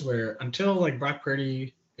those things where until like Brock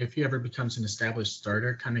Purdy, if he ever becomes an established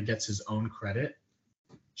starter, kind of gets his own credit,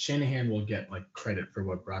 Shanahan will get like credit for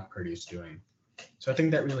what Brock Purdy is doing. So I think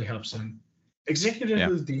that really helps him. Executive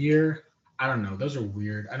of the year, I don't know. Those are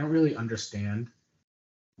weird. I don't really understand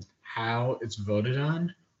how it's voted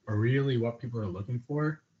on or really what people are looking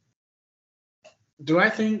for. Do I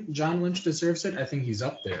think John Lynch deserves it? I think he's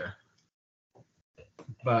up there.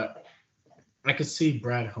 But I could see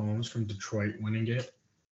Brad Holmes from Detroit winning it.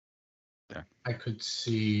 Yeah. I could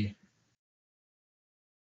see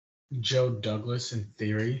Joe Douglas in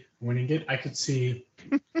theory winning it. I could see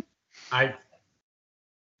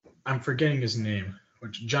I'm forgetting his name,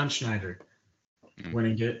 which John Schneider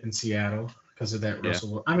winning it in Seattle because of that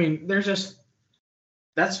Russell. I mean,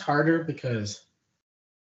 that's harder because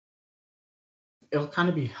it'll kind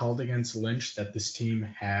of be held against Lynch that this team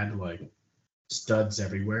had like studs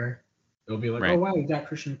everywhere. It'll be like, oh wow, we got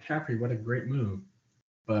Christian McCaffrey, what a great move.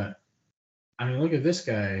 But I mean, look at this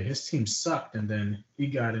guy. His team sucked, and then he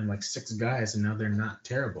got in like 6 guys, and now they're not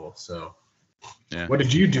terrible. So, what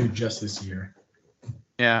did you do just this year?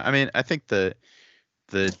 Yeah, I mean, I think the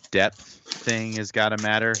depth thing has got to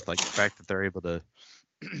matter. Like the fact that they're able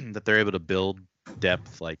to build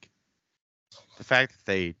depth. Like the fact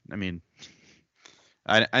that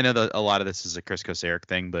I know that a lot of this is a Chris Kocurek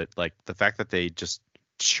thing, but like the fact that they just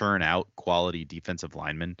churn out quality defensive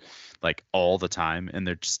linemen like all the time, and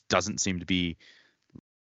there just doesn't seem to be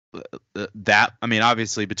that. I mean,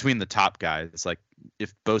 obviously between the top guys, it's like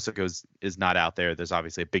if Bosa is not out there, there's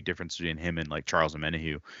obviously a big difference between him and like Charles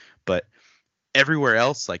Omenihu, but everywhere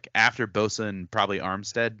else, like after Bosa and probably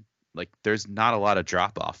Armstead, like there's not a lot of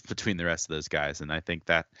drop off between the rest of those guys. And I think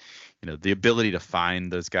that, the ability to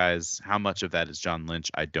find those guys, how much of that is John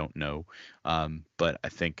Lynch, I don't know. But I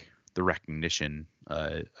think the recognition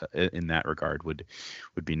in that regard would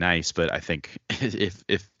be nice. But I think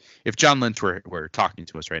if John Lynch were talking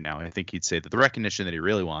to us right now, I think he'd say that the recognition that he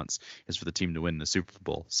really wants is for the team to win the Super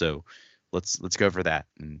Bowl. So let's go for that.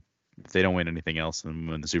 And if they don't win anything else and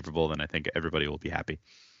win the Super Bowl, then I think everybody will be happy.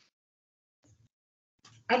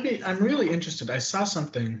 I'm really interested. I saw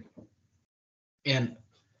something, and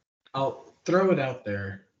I'll throw it out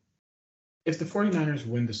there. If the 49ers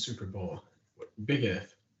win the Super Bowl, big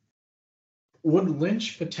if, would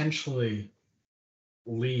Lynch potentially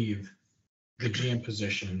leave the GM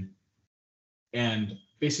position and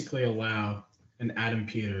basically allow an Adam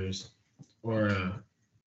Peters or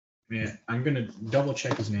I'm going to double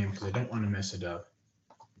check his name because I don't want to mess it up.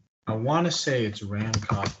 I want to say it's Ram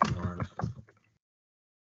Cawthorn.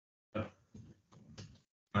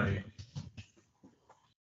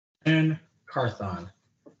 And Carthon.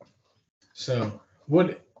 So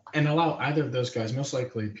and allow either of those guys, most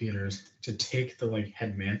likely Peters, to take the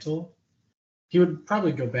head mantle. He would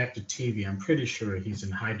probably go back to TV. I'm pretty sure he's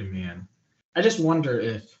in high demand. I just wonder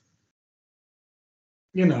if,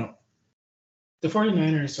 the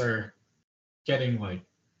 49ers are getting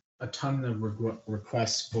a ton of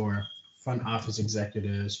requests for front office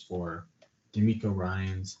executives, for DeMeco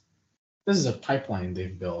Ryans. This is a pipeline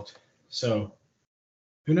they've built. So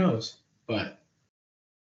who knows? But,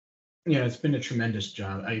 it's been a tremendous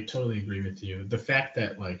job. I totally agree with you. The fact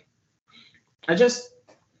that,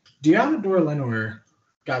 Deommodore Lenoir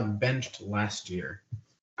got benched last year.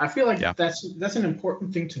 I feel like that's an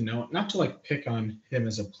important thing to note, not to pick on him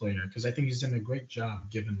as a player, because I think he's done a great job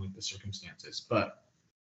given the circumstances. But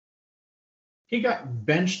he got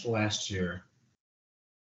benched last year,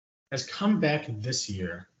 has come back this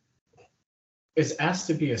year, is asked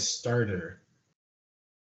to be a starter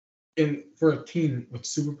for a team with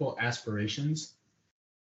Super Bowl aspirations.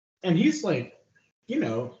 And he's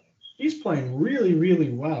he's playing really, really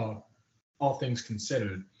well, all things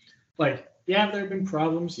considered. There have been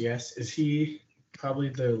problems, yes. Is he probably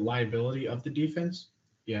the liability of the defense?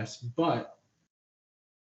 Yes. But,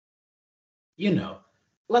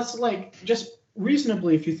 let's just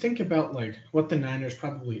reasonably, if you think about what the Niners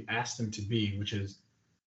probably asked him to be, which is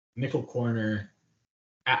nickel corner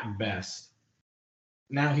at best.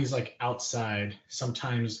 Now he's outside,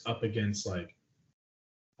 sometimes up against it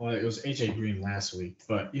was AJ Green last week,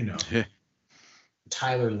 but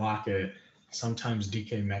Tyler Lockett, sometimes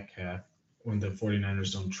DK Metcalf when the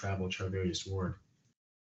 49ers don't travel, Charvarius Ward.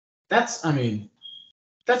 That's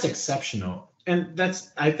exceptional. And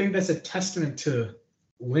I think that's a testament to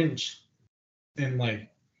Lynch. And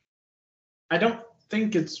I don't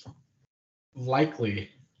think it's likely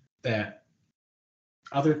that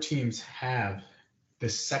other teams have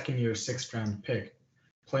this second-year, sixth-round pick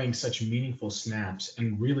playing such meaningful snaps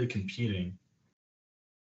and really competing.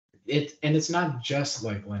 And it's not just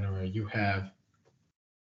like Lenoir. You have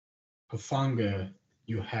Hufanga,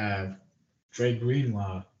 you have Dre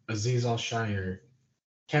Greenlaw, Azeez Al-Shaair.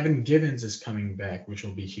 Kevin Givens is coming back, which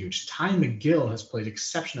will be huge. Ty McGill has played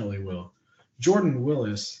exceptionally well. Jordan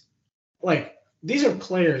Willis. Like, these are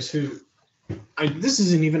players who, this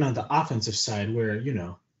isn't even on the offensive side where, you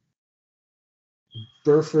know,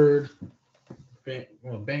 Burford,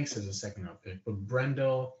 Banks is a second-round pick, but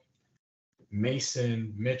Brendel,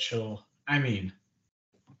 Mason, Mitchell. I mean,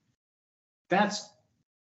 this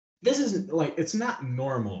isn't like, it's not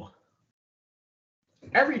normal.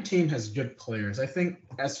 Every team has good players. I think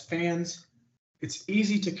as fans, it's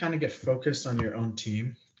easy to kind of get focused on your own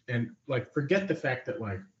team and like forget the fact that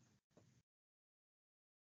like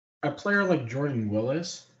a player like Jordan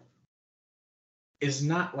Willis is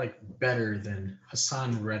not like better than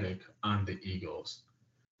Hassan Reddick on the Eagles.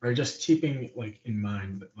 Or just keeping like in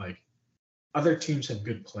mind that like other teams have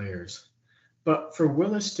good players. But for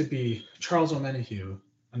Willis to be Charles Omenihu,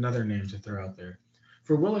 another name to throw out there,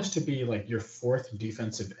 for Willis to be like your fourth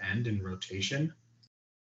defensive end in rotation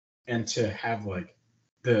and to have like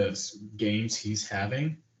the games he's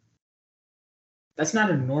having, that's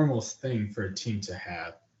not a normal thing for a team to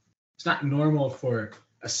have. It's not normal for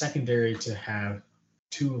a secondary to have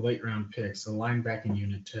 2 late-round picks, a linebacking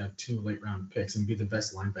unit to have 2 late-round picks and be the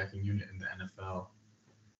best linebacking unit in the NFL.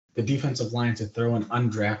 The defensive line to throw in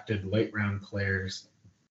undrafted late-round players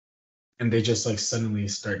and they just like suddenly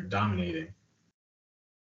start dominating.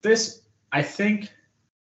 This, I think,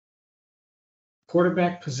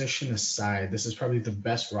 quarterback position aside, this is probably the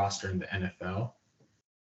best roster in the NFL.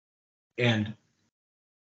 And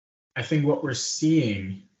I think what we're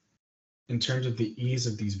seeing in terms of the ease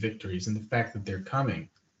of these victories and the fact that they're coming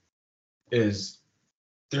is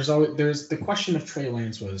there's the question of Trey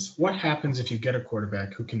Lance was, what happens if you get a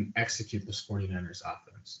quarterback who can execute this 49ers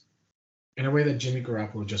offense in a way that Jimmy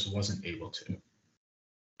Garoppolo just wasn't able to?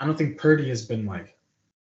 I don't think Purdy has been like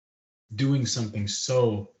doing something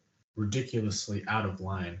so ridiculously out of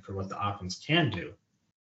line for what the offense can do,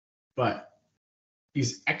 but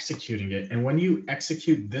he's executing it. And when you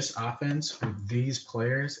execute this offense with these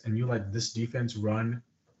players and you let this defense run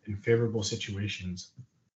in favorable situations,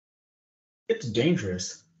 it's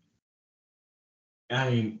dangerous. I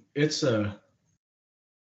mean, I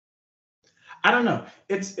don't know.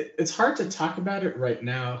 It's hard to talk about it right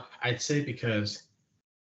now, I'd say, because,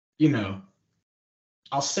 you know,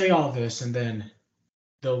 I'll say all this and then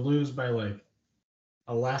they'll lose by like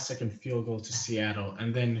a last-second field goal to Seattle,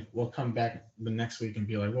 and then we'll come back the next week and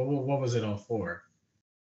be like, well, what was it all for?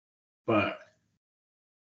 But,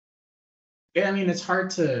 yeah, I mean, it's hard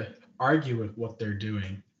to argue with what they're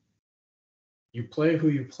doing. You play who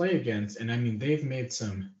you play against, and I mean, they've made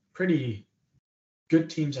some pretty good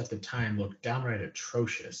teams at the time look downright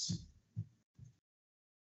atrocious.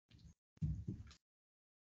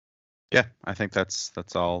 Yeah, I think that's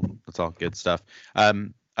all good stuff.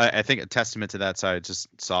 I think a testament to that. So I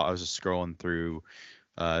was just scrolling through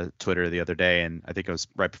Twitter the other day, and I think it was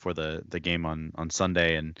right before the game on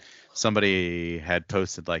Sunday, and somebody had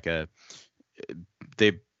posted like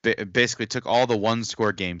they basically took all the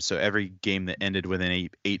 1-score games, so every game that ended within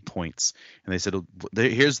 8 points, and they said,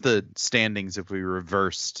 here's the standings if we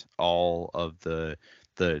reversed all of the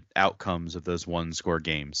outcomes of those 1-score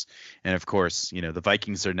games. And of course, you know, the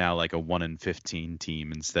Vikings are now like a 1-15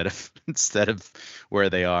 team instead of where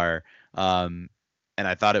they are. And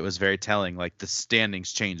I thought it was very telling. Like the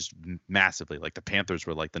standings changed massively. Like the Panthers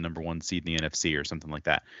were like the number 1 seed in the NFC or something like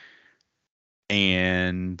that.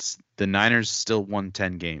 And the Niners still won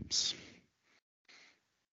 10 games.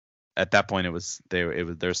 At that point,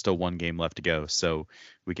 there's still 1 game left to go, so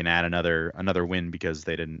we can add another win because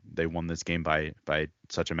they won this game by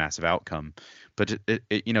such a massive outcome. But it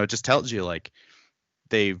you know, it just tells you like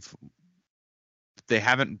they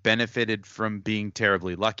haven't benefited from being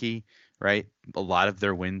terribly lucky, right? A lot of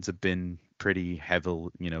their wins have been pretty heavy,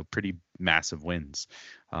 you know, pretty massive wins.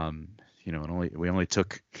 You know, and we only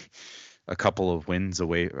took a couple of wins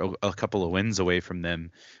away from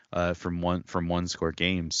them from 1-score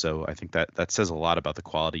games. So I think that says a lot about the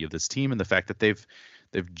quality of this team and the fact that they've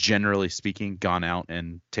generally speaking gone out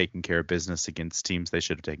and taken care of business against teams they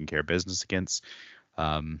should have taken care of business against.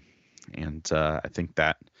 And I think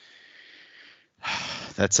that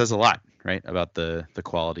says a lot, right, about the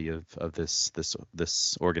quality of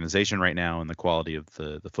this organization right now and the quality of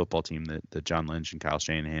the football team that John Lynch and Kyle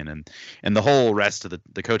Shanahan and the whole rest of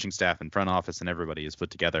the coaching staff and front office and everybody has put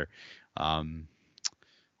together,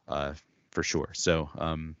 for sure. So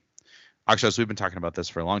Actually, we've been talking about this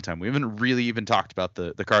for a long time. We haven't really even talked about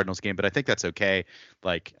the Cardinals game, but I think that's okay.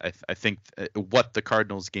 Like, I think what the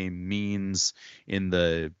Cardinals game means in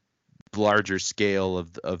the larger scale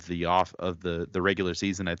of the regular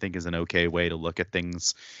season, I think is an okay way to look at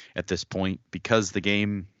things at this point, because the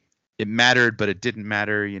game, it mattered, but it didn't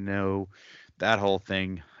matter, that whole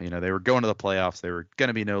thing. They were going to the playoffs. They were going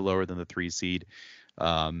to be no lower than the 3 seed.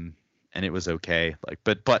 And it was okay,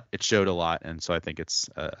 but it showed a lot, and so I think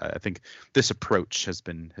I think this approach has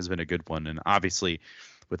been a good one, and obviously,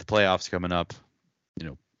 with the playoffs coming up,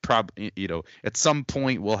 at some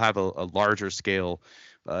point we'll have a larger scale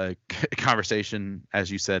conversation,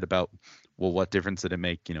 as you said, about what difference did it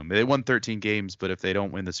make? They won 13 games, but if they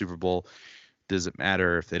don't win the Super Bowl, does it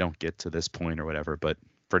matter if they don't get to this point or whatever? But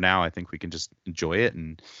for now, I think we can just enjoy it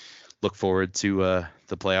and look forward to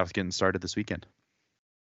the playoffs getting started this weekend.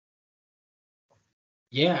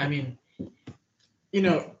 Yeah, I mean,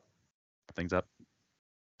 things up.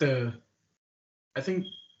 I think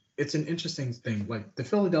it's an interesting thing. Like, the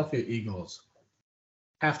Philadelphia Eagles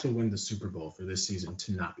have to win the Super Bowl for this season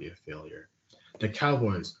to not be a failure. The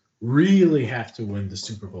Cowboys really have to win the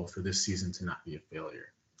Super Bowl for this season to not be a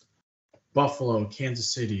failure. Buffalo,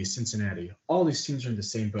 Kansas City, Cincinnati, all these teams are in the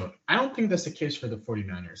same boat. I don't think that's the case for the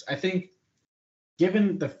 49ers. I think,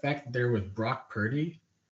 given the fact that they're with Brock Purdy,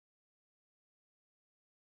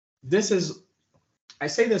 I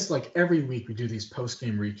say this like every week we do these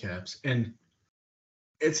post-game recaps, and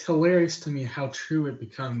it's hilarious to me how true it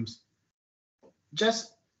becomes.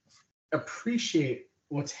 Just appreciate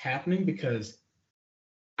what's happening, because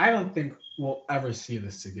I don't think we'll ever see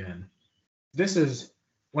this again. This is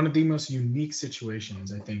one of the most unique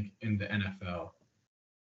situations, I think, in the NFL.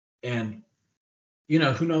 And,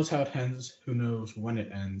 who knows how it ends, who knows when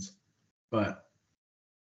it ends, but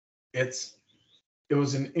it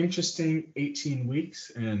was an interesting 18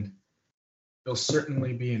 weeks, and it'll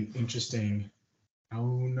certainly be an interesting,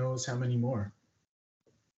 who knows how many more.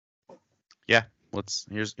 Yeah,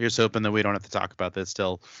 here's hoping that we don't have to talk about this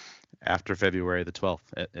till after February the 12th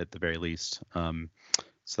at the very least. So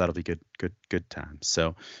that'll be good time.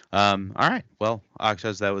 So, all right. Well,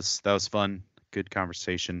 Akshaz, that was fun. Good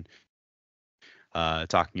conversation.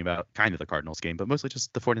 Talking about kind of the Cardinals game, but mostly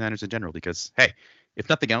just the 49ers in general, because, hey, if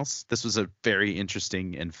nothing else, this was a very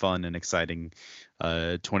interesting and fun and exciting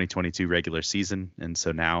 2022 regular season. And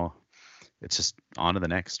so now it's just on to the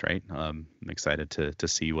next, right? I'm excited to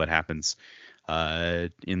see what happens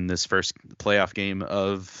in this first playoff game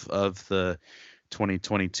of the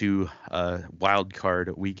 2022 wild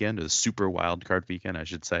card weekend, or the super wild card weekend, I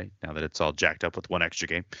should say, now that it's all jacked up with one extra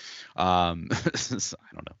game. I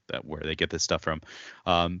don't know where they get this stuff from.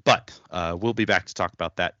 But we'll be back to talk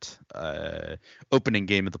about that opening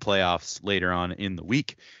game of the playoffs later on in the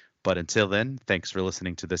week. But until then, thanks for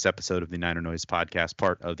listening to this episode of the Niner Noise Podcast,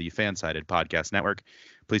 part of the Fansided Podcast Network.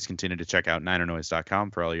 Please continue to check out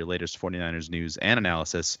NinerNoise.com for all your latest 49ers news and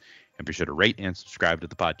analysis. And be sure to rate and subscribe to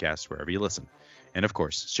the podcast wherever you listen. And of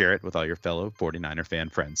course, share it with all your fellow 49er fan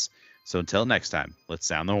friends. So until next time, let's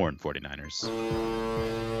sound the horn, 49ers.